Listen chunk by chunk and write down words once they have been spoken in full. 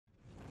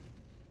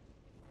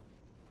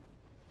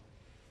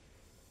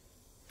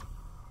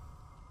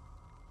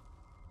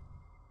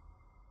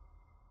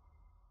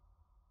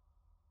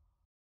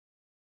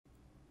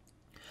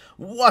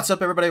What's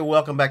up, everybody?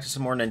 Welcome back to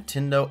some more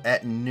Nintendo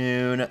at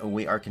Noon.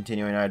 We are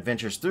continuing our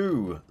adventures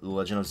through The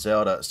Legend of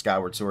Zelda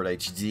Skyward Sword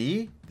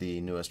HD, the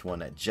newest one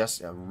that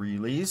just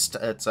released.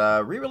 It's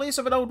a re-release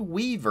of an old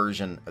Wii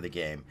version of the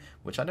game,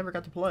 which I never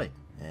got to play.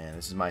 And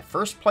this is my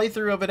first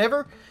playthrough of it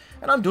ever,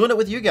 and I'm doing it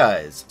with you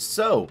guys.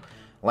 So,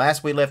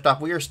 last we left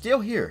off, we are still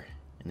here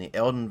in the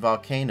Eldin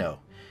Volcano.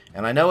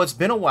 And I know it's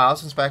been a while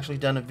since I've actually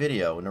done a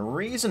video, and the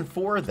reason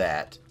for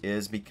that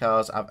is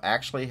because I've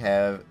actually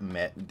have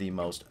met the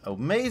most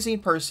amazing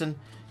person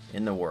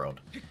in the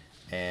world,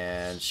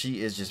 and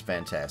she is just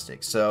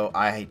fantastic. So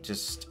I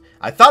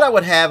thought I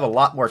would have a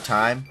lot more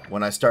time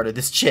when I started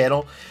this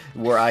channel,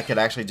 where I could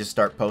actually just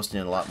start posting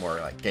a lot more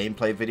like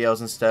gameplay videos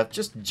and stuff,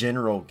 just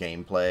general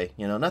gameplay,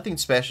 you know, nothing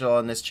special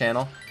on this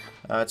channel.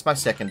 It's my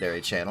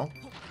secondary channel.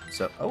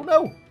 So, oh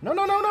no, no,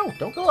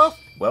 don't go off.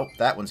 Well,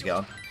 that one's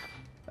gone.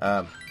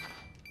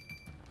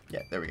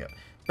 Yeah, there we go.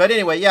 But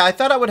anyway, yeah, I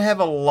thought I would have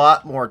a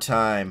lot more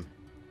time.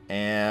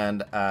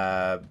 And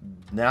now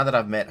that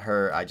I've met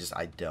her, I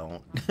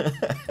don't.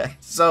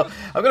 So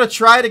I'm going to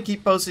try to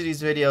keep posting these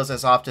videos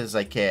as often as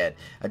I can.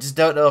 I just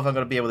don't know if I'm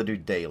going to be able to do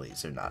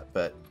dailies or not.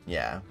 But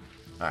yeah.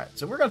 Alright,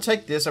 so we're going to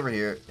take this over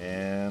here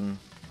and...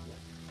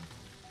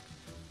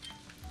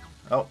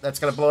 Oh, that's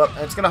going to blow up.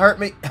 That's going to hurt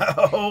me.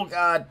 Oh,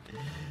 God.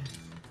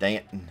 Dang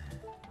it. I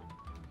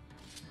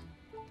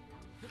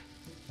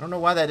don't know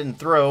why that didn't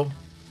throw.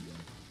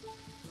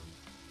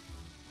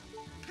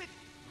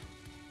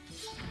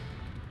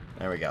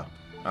 There we go.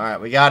 Alright,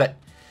 we got it.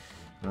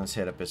 Let's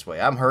head up this way.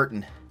 I'm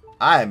hurting.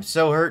 I am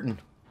so hurting.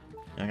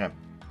 Okay.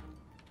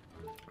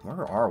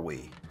 Where are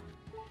we?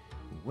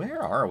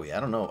 Where are we? I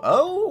don't know.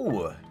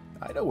 Oh!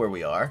 I know where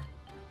we are.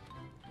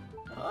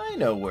 I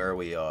know where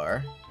we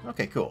are.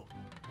 Okay, cool.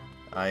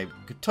 I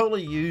could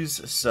totally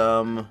use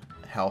some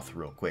health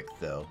real quick,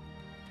 though.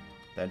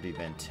 That'd be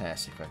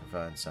fantastic if I could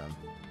find some.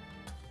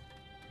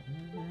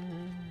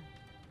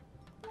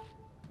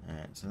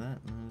 Alright, so that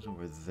moves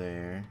over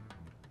there.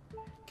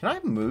 Can I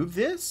move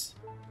this?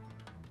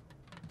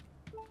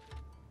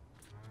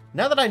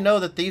 Now that I know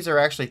that these are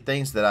actually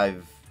things that I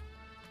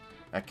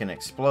can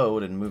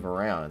explode and move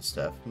around and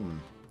stuff.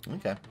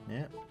 Okay,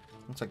 yeah.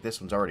 Looks like this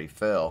one's already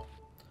fell.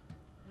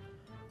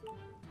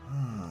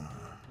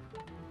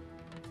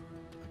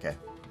 Okay,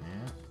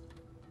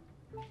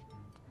 yeah.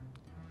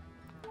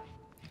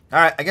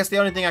 Alright, I guess the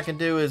only thing I can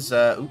do is,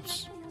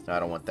 oops. No, I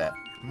don't want that.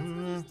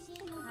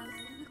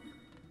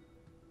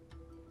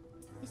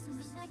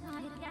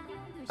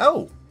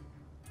 Oh!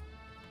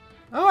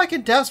 Oh, I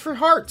can douse for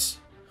hearts!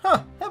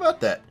 Huh, how about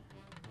that?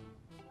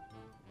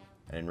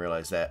 I didn't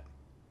realize that.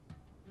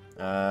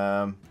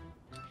 There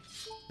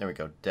we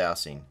go,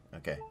 dousing.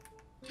 Okay.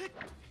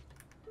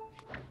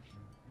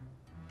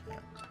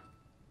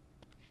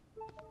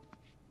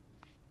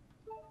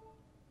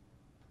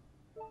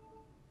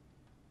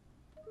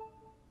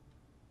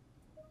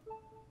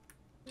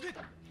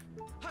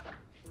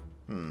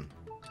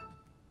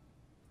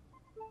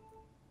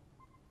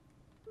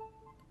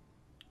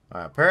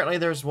 Apparently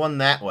there's one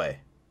that way.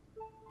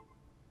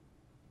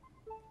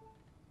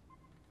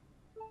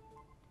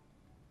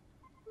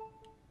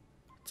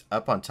 It's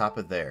up on top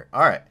of there.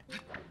 Alright.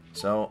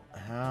 So,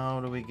 how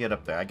do we get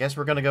up there? I guess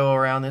we're gonna go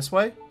around this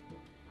way?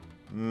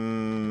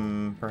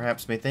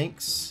 Perhaps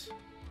methinks.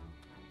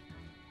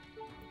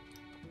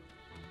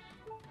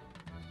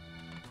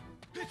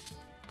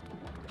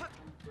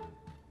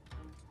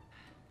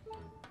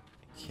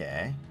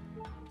 Okay.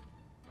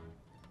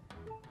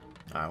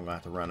 I'm gonna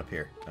have to run up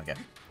here. Okay.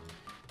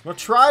 We'll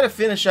try to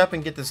finish up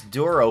and get this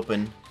door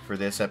open for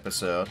this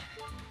episode.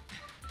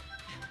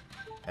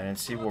 And then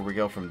see where we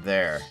go from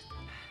there.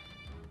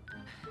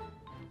 Does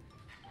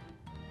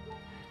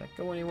that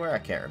go anywhere? I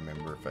can't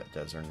remember if it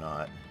does or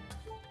not.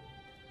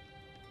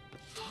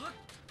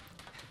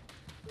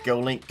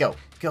 Go, Link, go.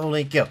 Go,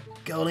 Link, go.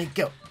 Go, Link,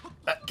 go.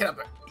 Get up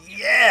there.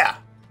 Yeah!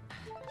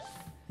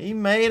 He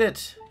made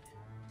it.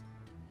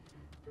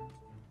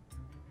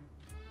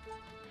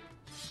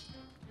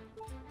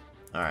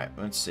 Alright,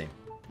 let's see.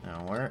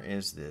 Now, where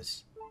is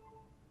this?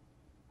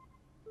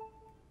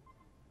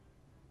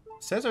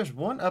 It says there's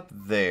one up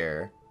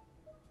there.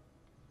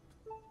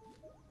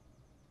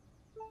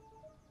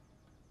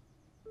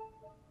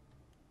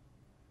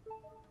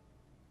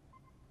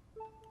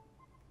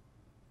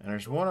 And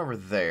there's one over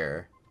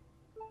there.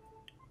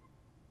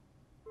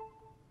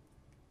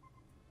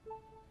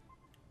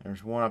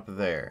 There's one up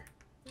there.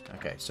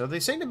 Okay, so they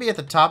seem to be at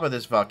the top of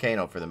this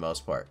volcano for the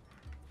most part.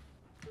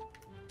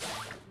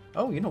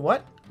 Oh, you know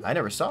what? I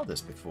never saw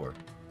this before.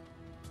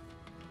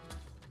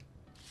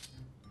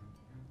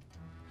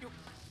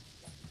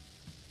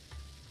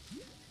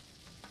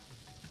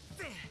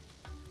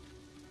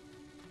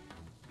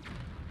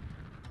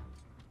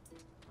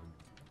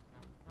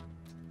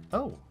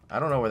 Oh, I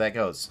don't know where that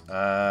goes.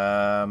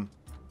 I'll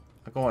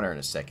go in there in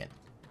a second.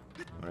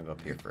 I'm gonna go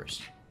up here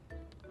first.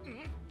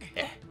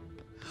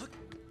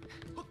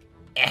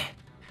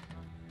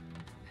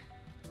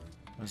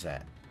 What's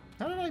that?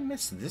 How did I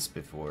miss this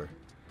before?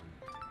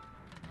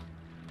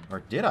 Or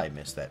did I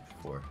miss that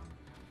before?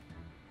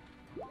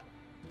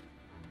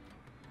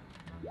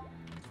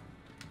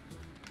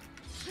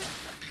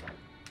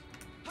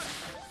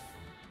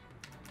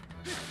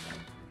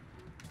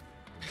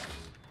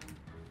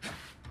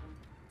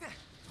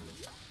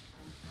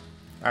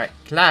 Alright,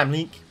 climb,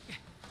 Link.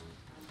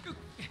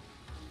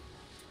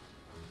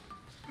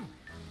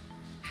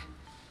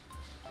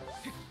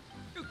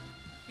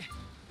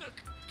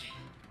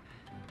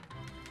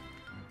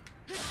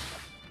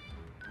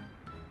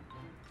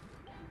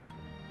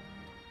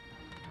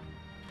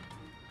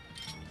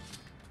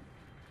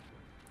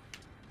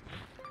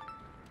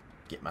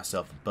 Get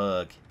myself a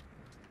bug.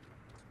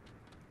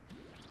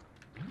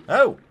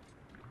 Oh!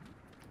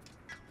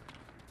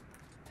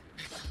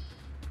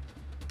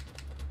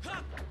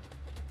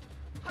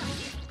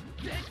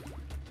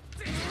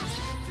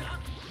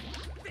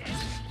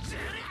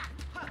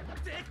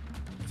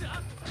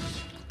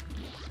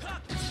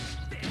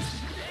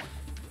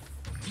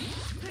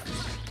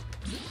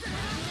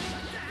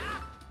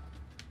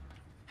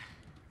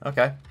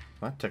 Okay,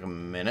 that took a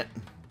minute.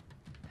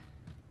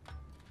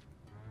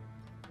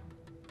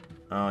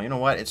 Oh, you know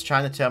what? It's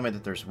trying to tell me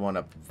that there's one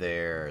up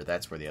there.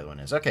 That's where the other one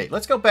is. Okay,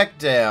 let's go back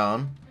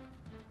down.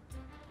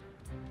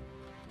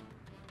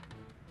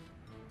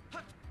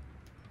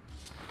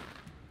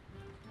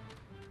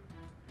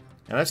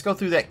 And let's go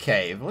through that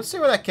cave. Let's see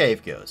where that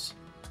cave goes.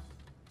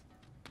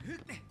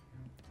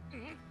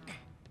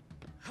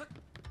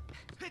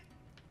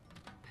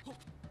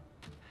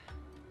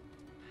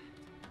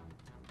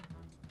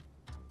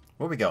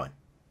 Where are we going?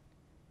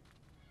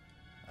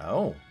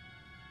 Oh.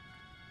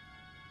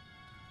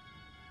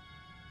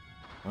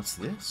 What's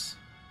this?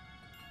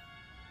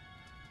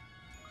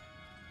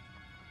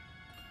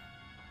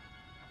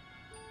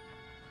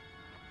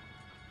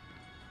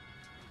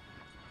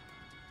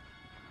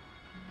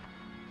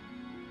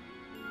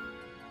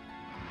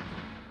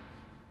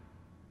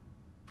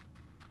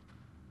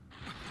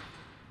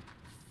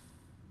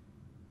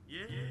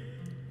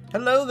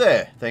 Hello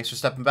there. Thanks for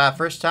stopping by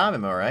first time,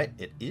 am I right?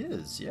 It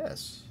is,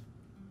 yes.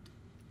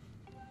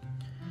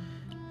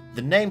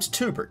 The name's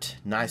Tubert.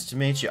 Nice to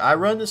meet you. I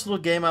run this little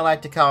game I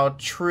like to call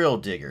Trill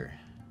Digger.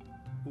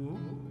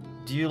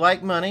 Do you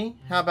like money?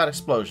 How about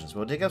explosions?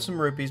 We'll dig up some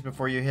rupees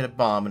before you hit a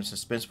bomb in a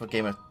suspenseful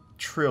game of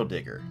Trill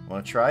Digger.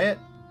 Want to try it?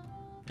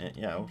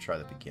 Yeah, we'll try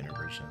the beginner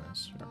version of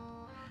this. Sure.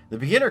 The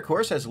beginner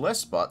course has less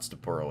spots to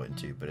burrow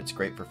into, but it's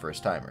great for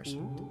first timers.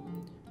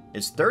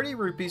 It's 30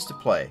 rupees to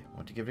play.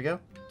 Want to give it a go?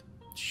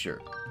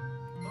 Sure.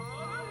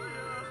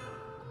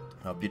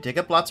 Hope you dig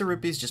up lots of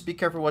rupees. Just be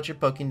careful what you're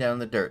poking down in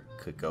the dirt.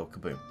 Could go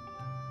kaboom.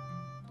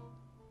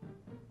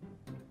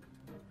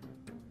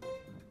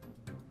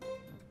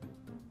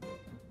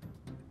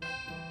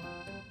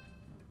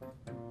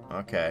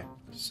 Okay,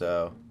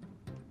 so...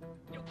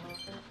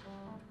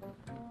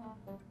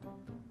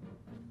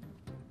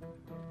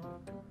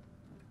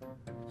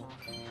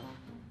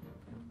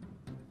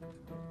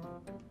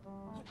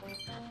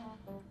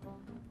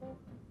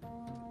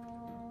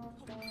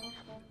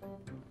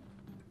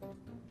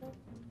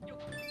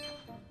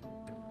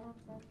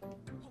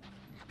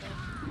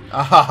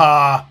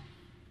 Ah!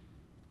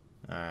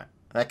 Alright.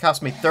 That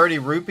cost me 30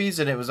 rupees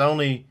and it was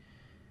only...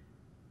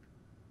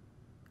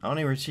 I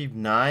only received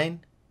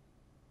 9?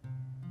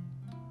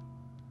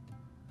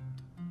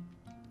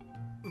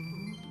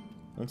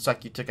 Looks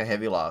like you took a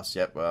heavy loss.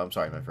 Yep, well, I'm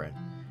sorry, my friend.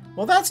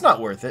 Well, that's not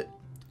worth it.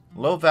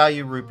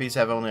 Low-value rupees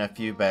have only a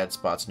few bad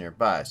spots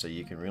nearby, so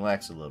you can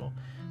relax a little.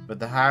 But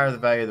the higher the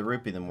value of the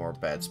rupee, the more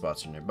bad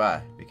spots are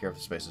nearby. Be careful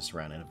of spaces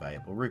surrounding a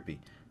valuable rupee.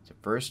 So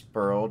first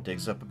burrow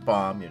digs up a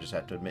bomb. You just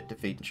have to admit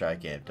defeat and try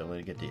again. Don't let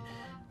it get to you.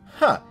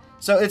 Huh.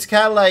 So it's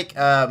kind of like...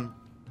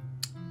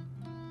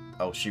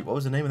 Oh, shoot. What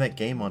was the name of that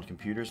game on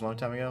computers a long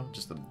time ago?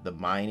 Just the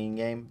mining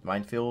game?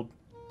 Minefield?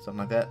 Something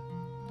like that?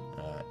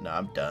 No,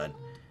 I'm done.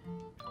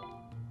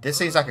 This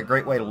seems like a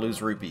great way to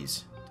lose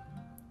rupees.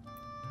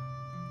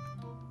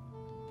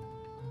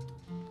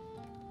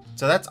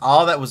 So that's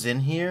all that was in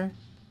here?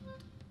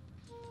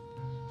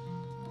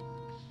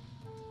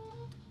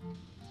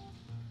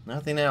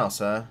 Nothing else,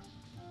 huh?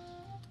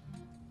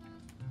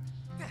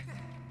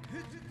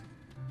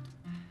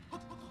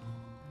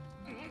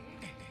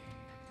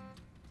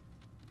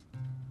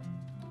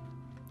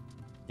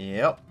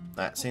 Yep,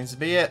 that seems to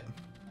be it.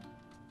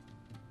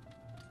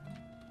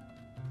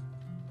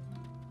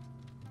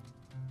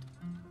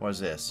 What is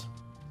this?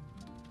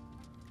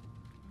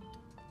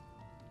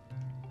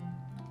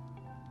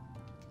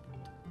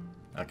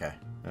 Okay,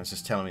 that's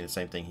just telling me the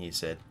same thing he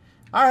said.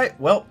 Alright,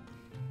 well,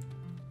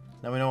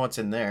 now we know what's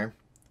in there.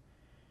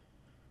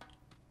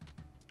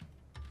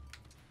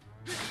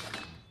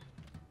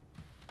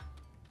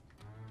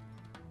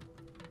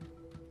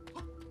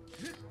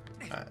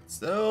 Alright,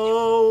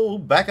 so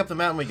back up the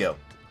mountain we go,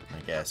 I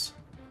guess.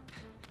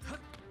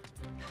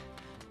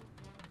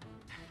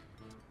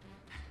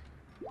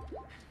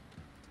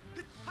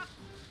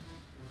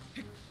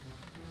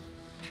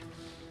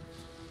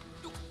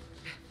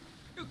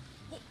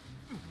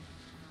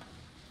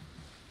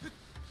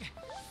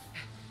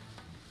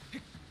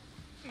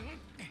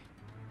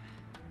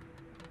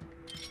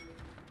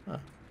 Huh.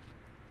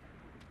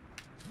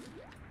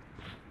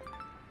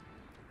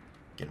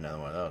 Get another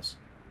one of those.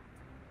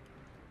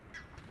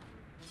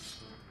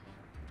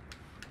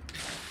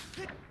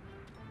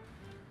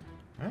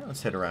 Alright,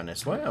 let's head around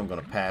this way. I'm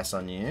going to pass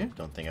on you.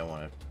 Don't think I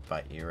want to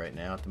fight you right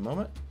now at the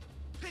moment.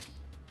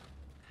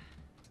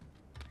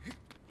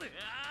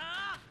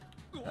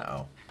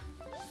 Uh-oh.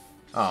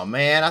 Oh,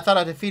 man. I thought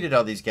I defeated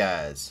all these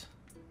guys.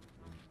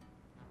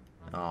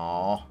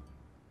 Aww.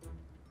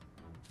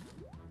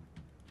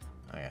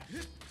 Okay.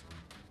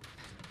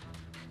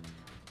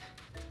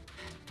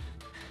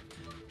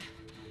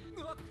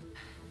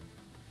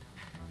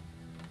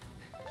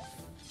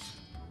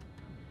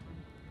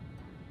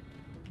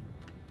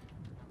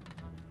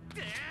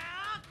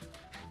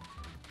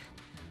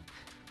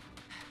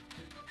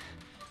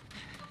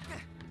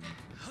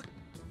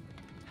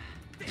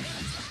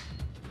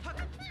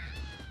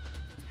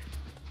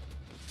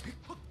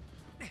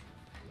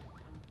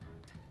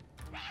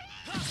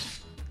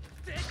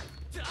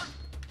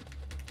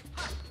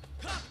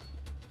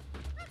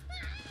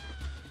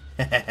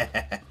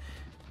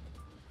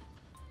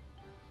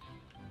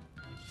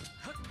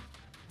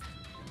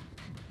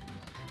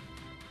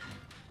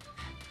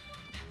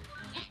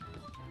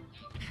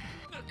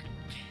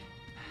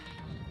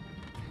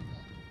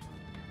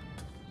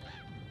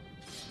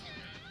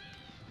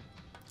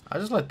 I'll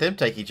just let them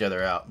take each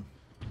other out.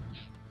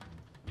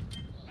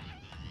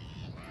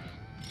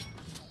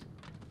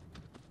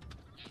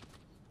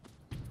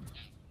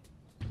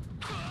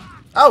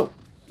 Oh!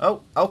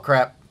 Oh! Oh,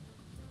 crap.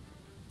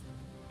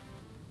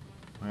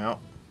 Well.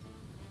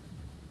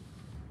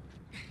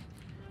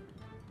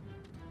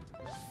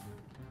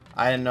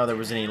 I didn't know there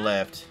was any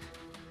left.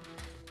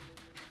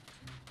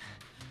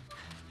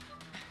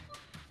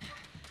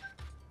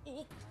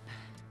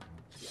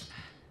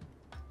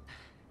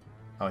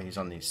 Oh, he's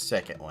on the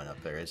second one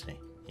up there, isn't he?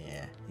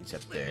 Yeah, he's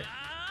up there.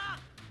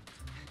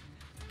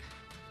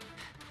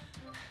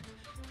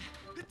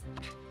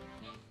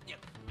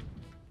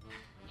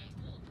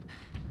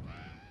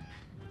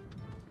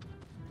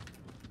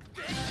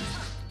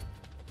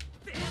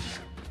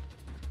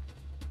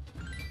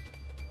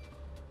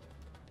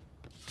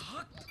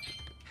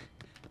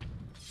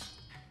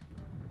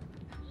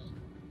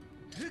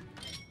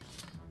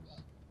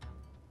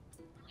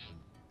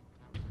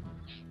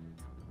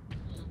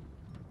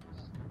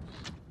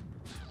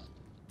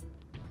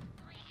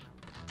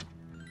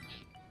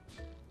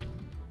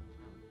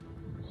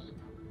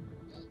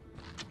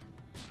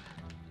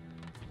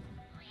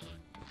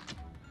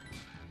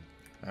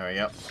 There we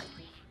go.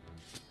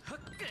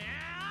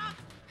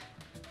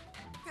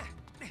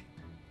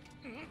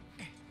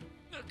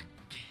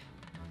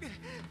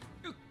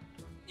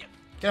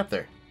 Get up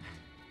there.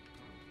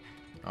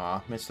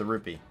 Aw, missed the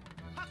rupee.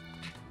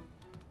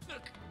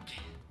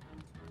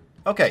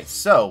 Okay,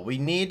 so we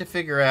need to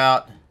figure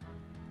out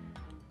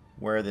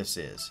where this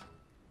is.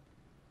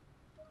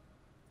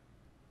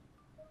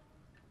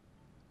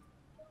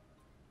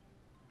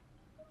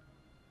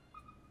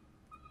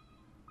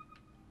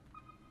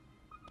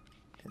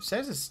 It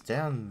says it's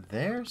down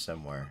there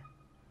somewhere.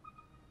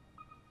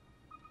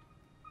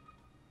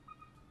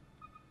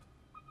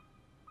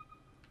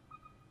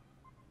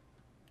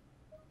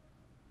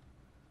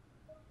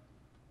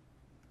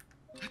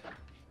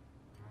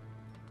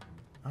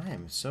 I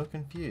am so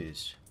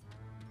confused.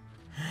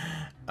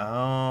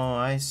 Oh,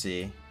 I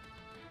see.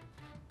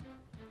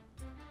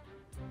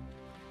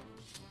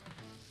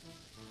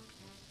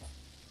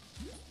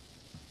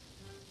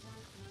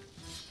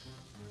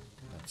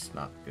 That's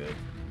not good.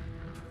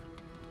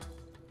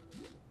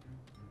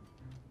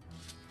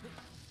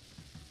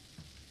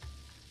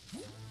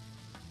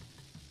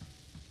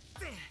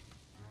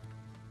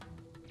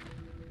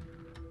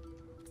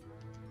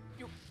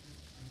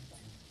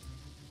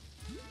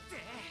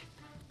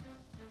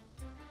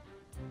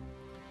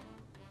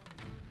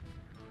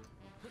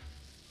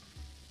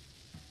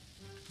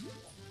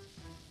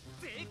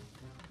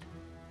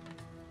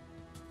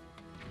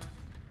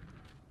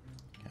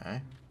 Okay.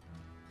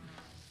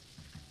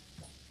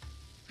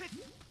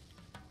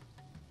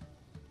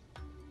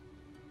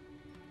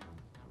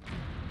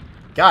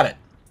 Got it.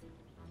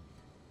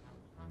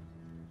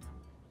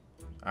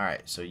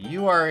 Alright, so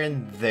you are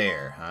in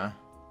there, huh?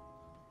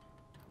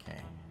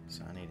 Okay,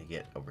 so I need to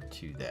get over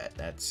to that.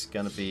 That's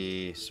gonna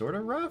be sort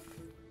of rough.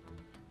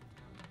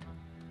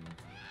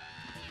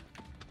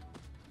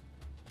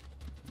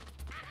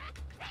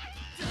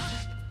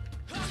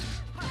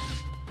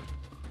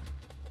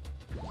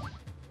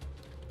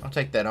 I'll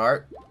take that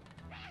heart.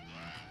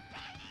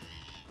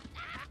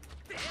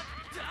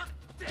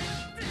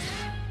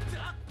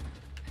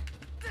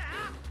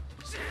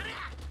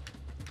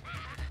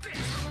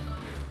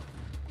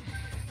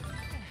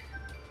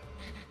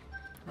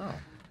 Oh.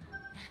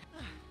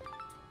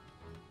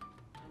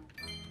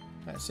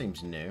 That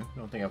seems new. I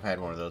don't think I've had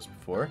one of those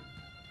before.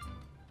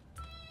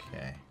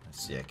 Okay,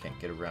 let's see. I can't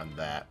get around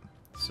that.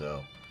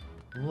 So,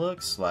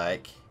 looks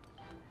like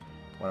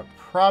what I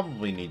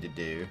probably need to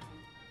do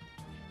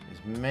is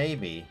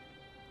maybe...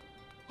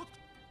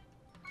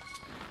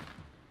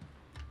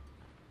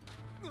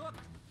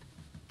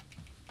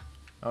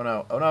 Oh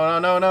no. Oh no, no,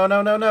 no, no,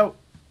 no, no, no!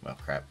 Well,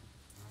 crap.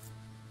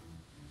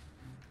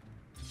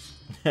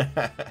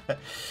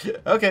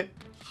 Okay.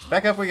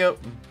 Back up we go.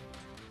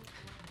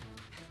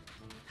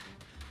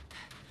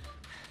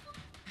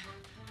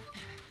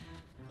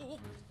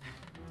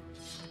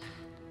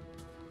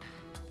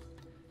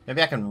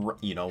 Maybe I can...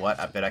 You know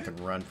what? I bet I can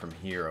run from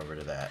here over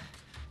to that.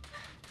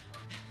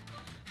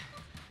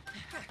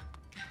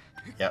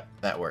 Yep,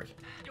 that worked.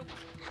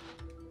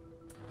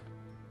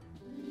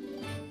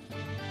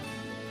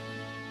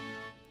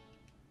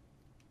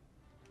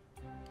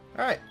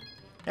 Alright.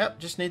 Yep,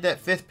 just need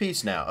that 5th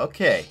piece now.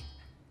 Okay.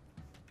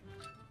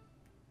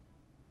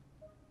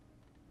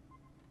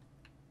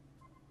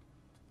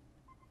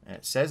 And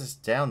it says it's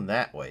down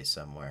that way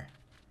somewhere.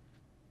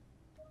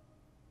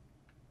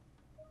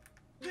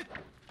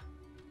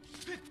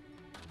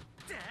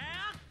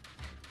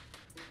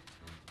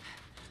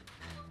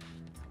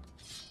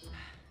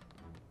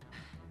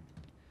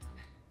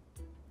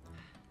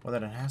 Well,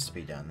 then it has to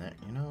be down there.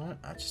 You know what?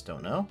 I just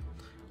don't know.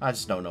 I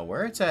just don't know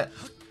where it's at.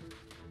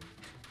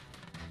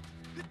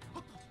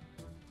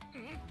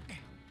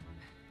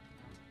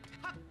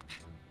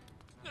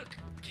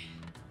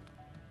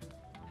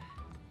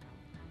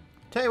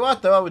 Tell you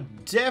what, though, I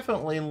would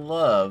definitely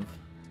love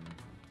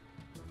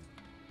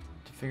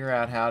to figure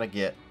out how to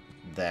get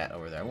that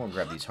over there. I'm going to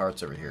grab these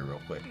hearts over here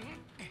real quick.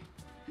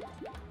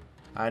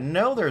 I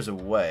know there's a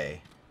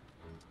way.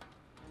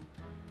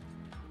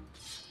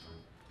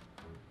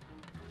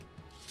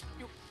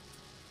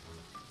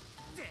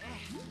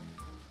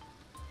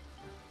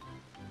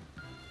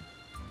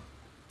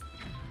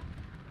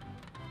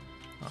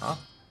 Uh-huh.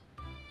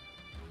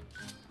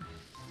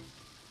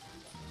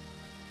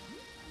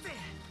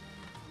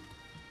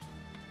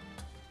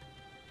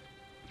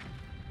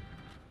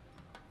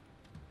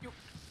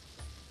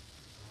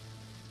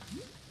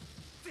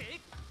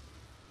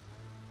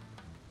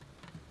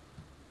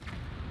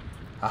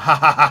 Ha ha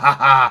ha ha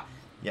ha!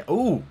 Yeah,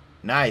 ooh!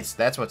 Nice,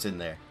 that's what's in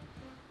there.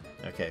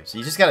 Okay, so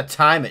you just gotta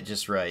time it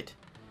just right.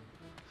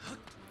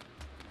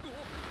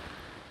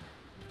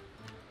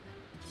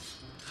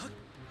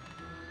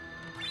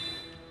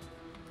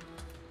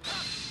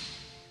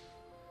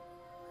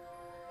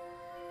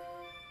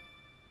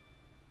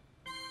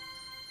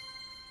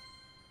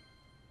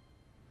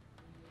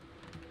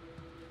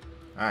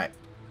 Alright,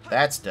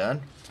 that's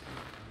done.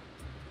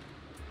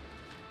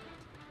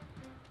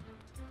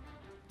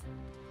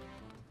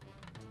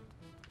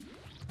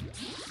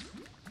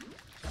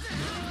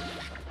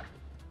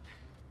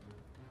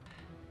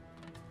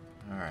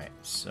 Alright,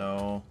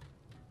 so...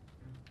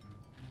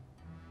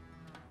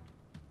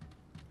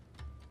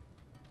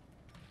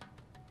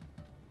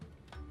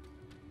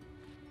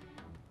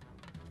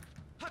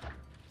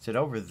 Is it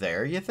over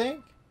there, you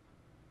think?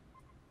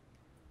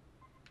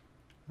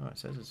 Oh, it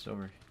says it's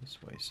over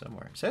this way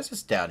somewhere. It says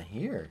it's down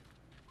here.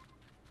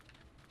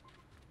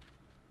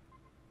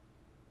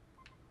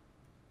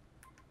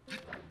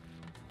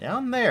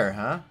 Down there,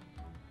 huh?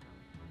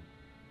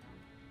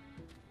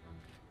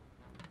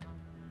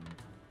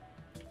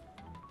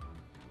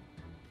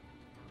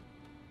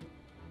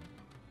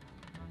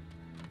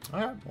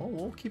 Alright, well,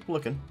 we'll keep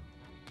looking.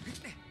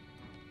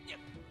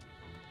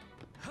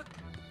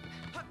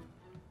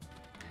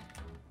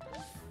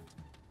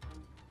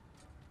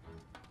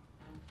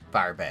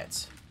 Fire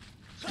bats.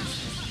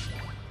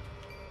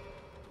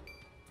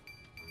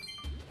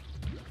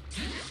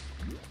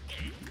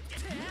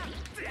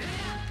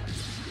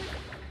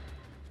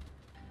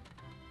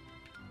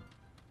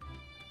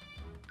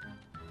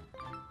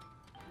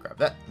 Grab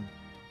that.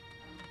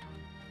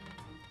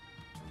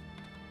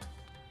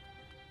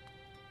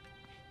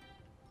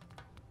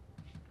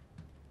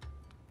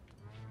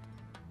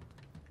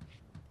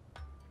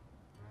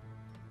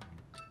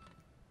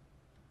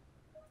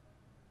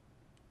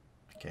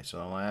 Okay, so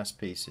the last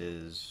piece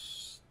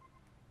is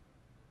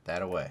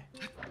that away.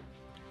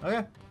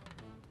 Okay.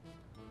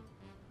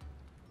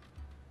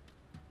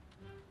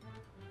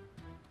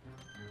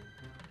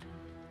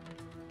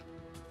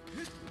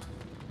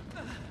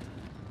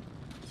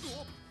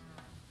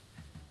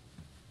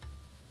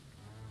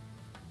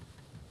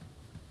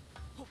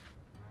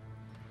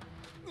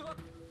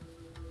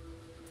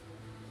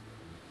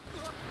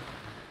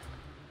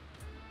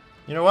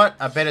 You know what?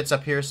 I bet it's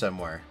up here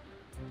somewhere.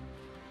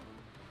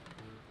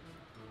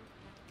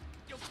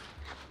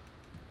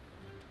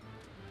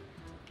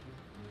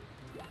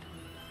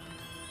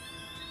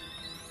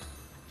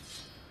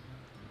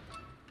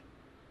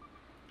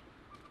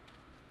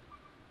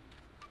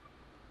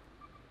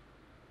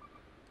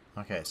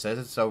 Okay, it says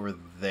it's over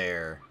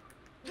there.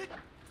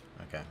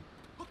 Okay.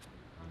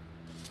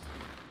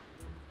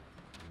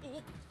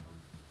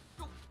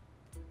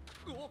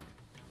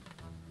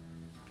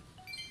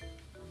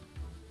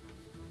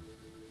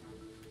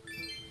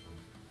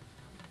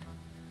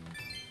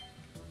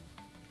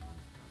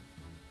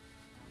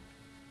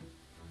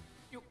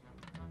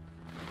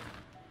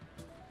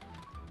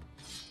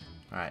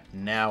 Alright,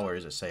 now where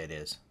does it say it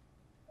is?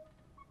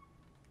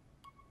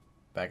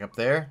 Back up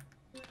there?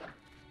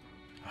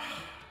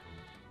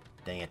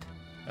 Dang it.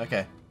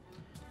 Okay.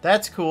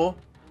 That's cool.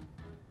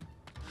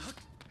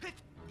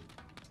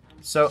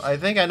 So, I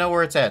think I know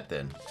where it's at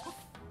then.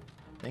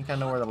 I think I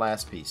know where the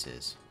last piece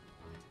is.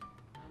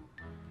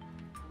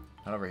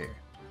 Not over here.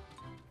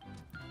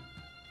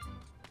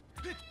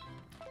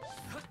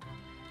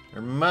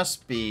 There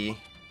must be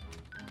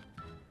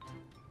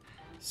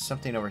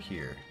something over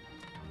here.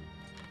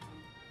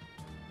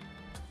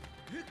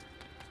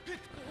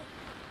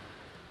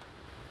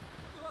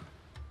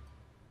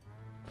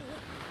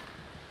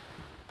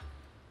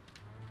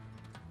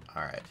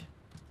 Alright.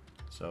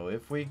 So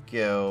if we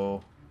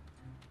go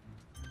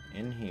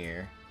in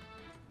here.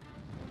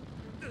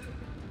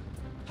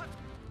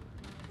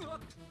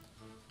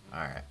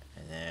 Alright.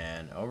 And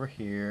then over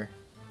here.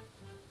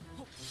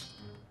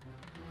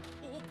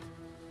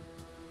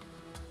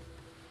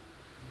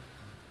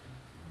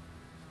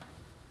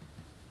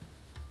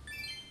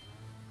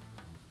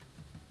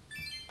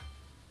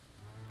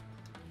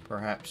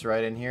 Perhaps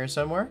right in here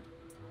somewhere.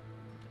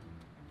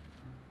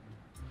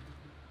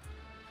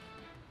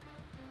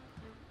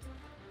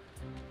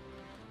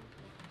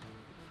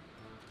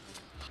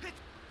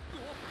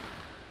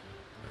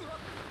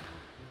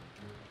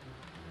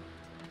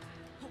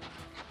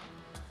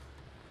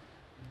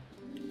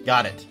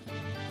 Got it.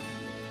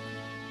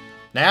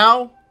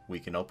 Now we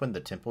can open the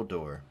temple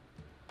door.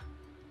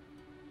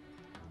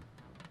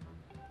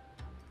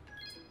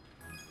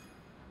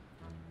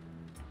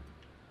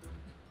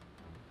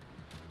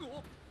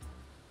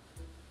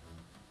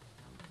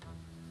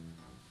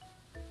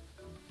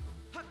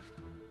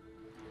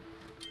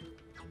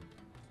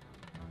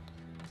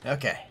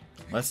 Okay,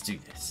 let's do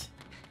this.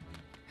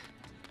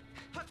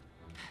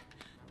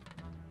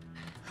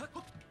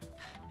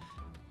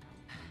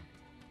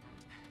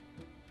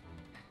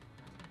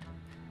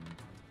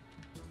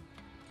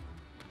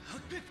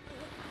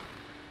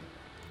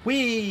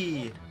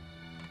 Whee!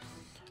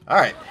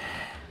 Alright.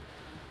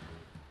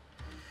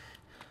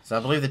 So I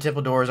believe the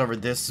temple door is over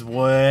this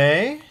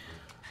way.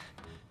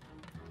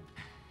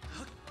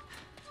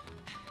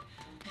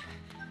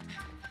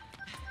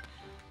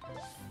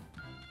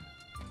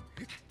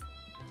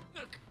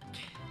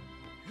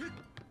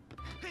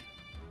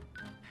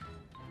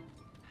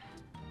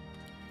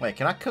 Wait,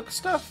 can I cook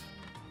stuff?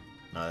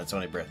 No, that's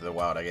only Breath of the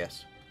Wild, I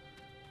guess.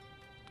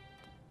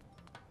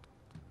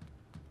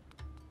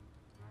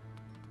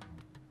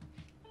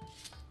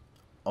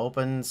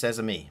 Open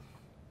sesame.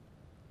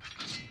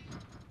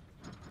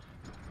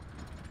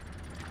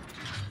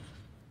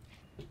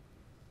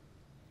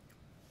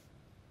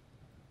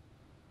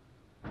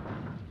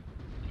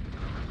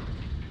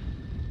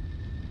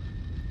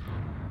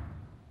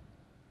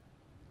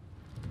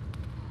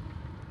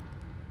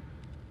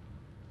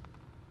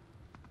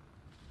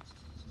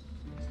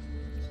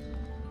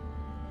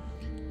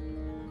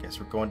 Guess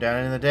we're going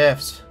down in the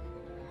depths.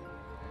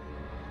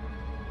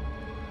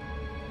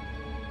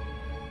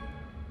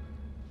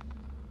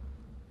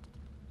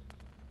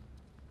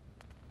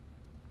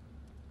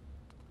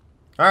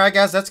 Alright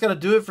guys, that's going to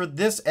do it for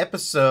this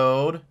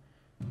episode.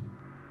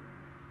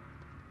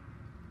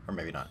 Or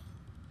maybe not.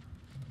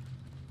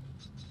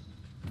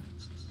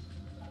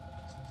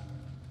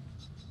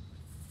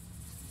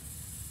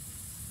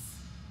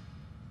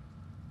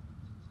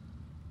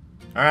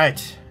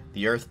 Alright,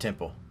 the Earth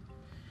Temple.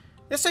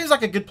 This seems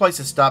like a good place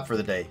to stop for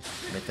the day,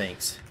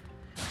 methinks.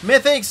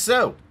 Methinks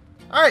so!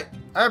 Alright,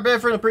 I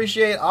definitely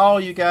appreciate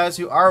all you guys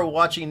who are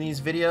watching these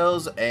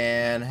videos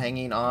and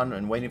hanging on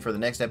and waiting for the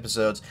next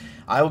episodes.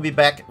 I will be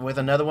back with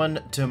another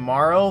one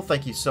tomorrow.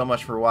 Thank you so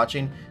much for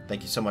watching.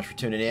 Thank you so much for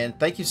tuning in.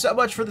 Thank you so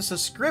much for the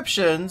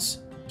subscriptions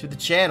to the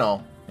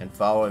channel and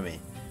following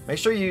me. Make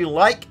sure you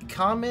like,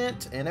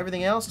 comment, and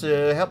everything else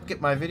to help get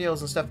my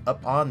videos and stuff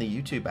up on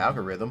the YouTube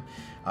algorithm.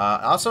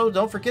 Also,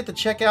 don't forget to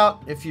check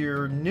out, if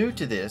you're new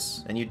to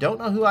this and you don't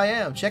know who I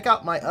am, check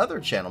out my other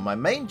channel, my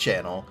main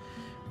channel,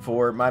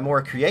 for my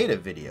more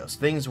creative videos.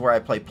 Things where I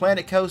play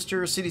Planet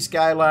Coaster, City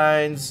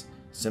Skylines,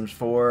 Sims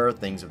 4,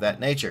 things of that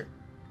nature.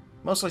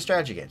 Mostly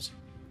strategy games.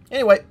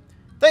 Anyway,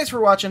 thanks for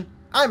watching.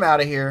 I'm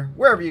out of here,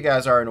 wherever you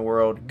guys are in the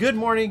world. Good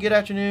morning, good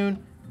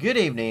afternoon, good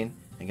evening,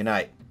 and good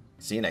night.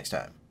 See you next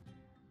time.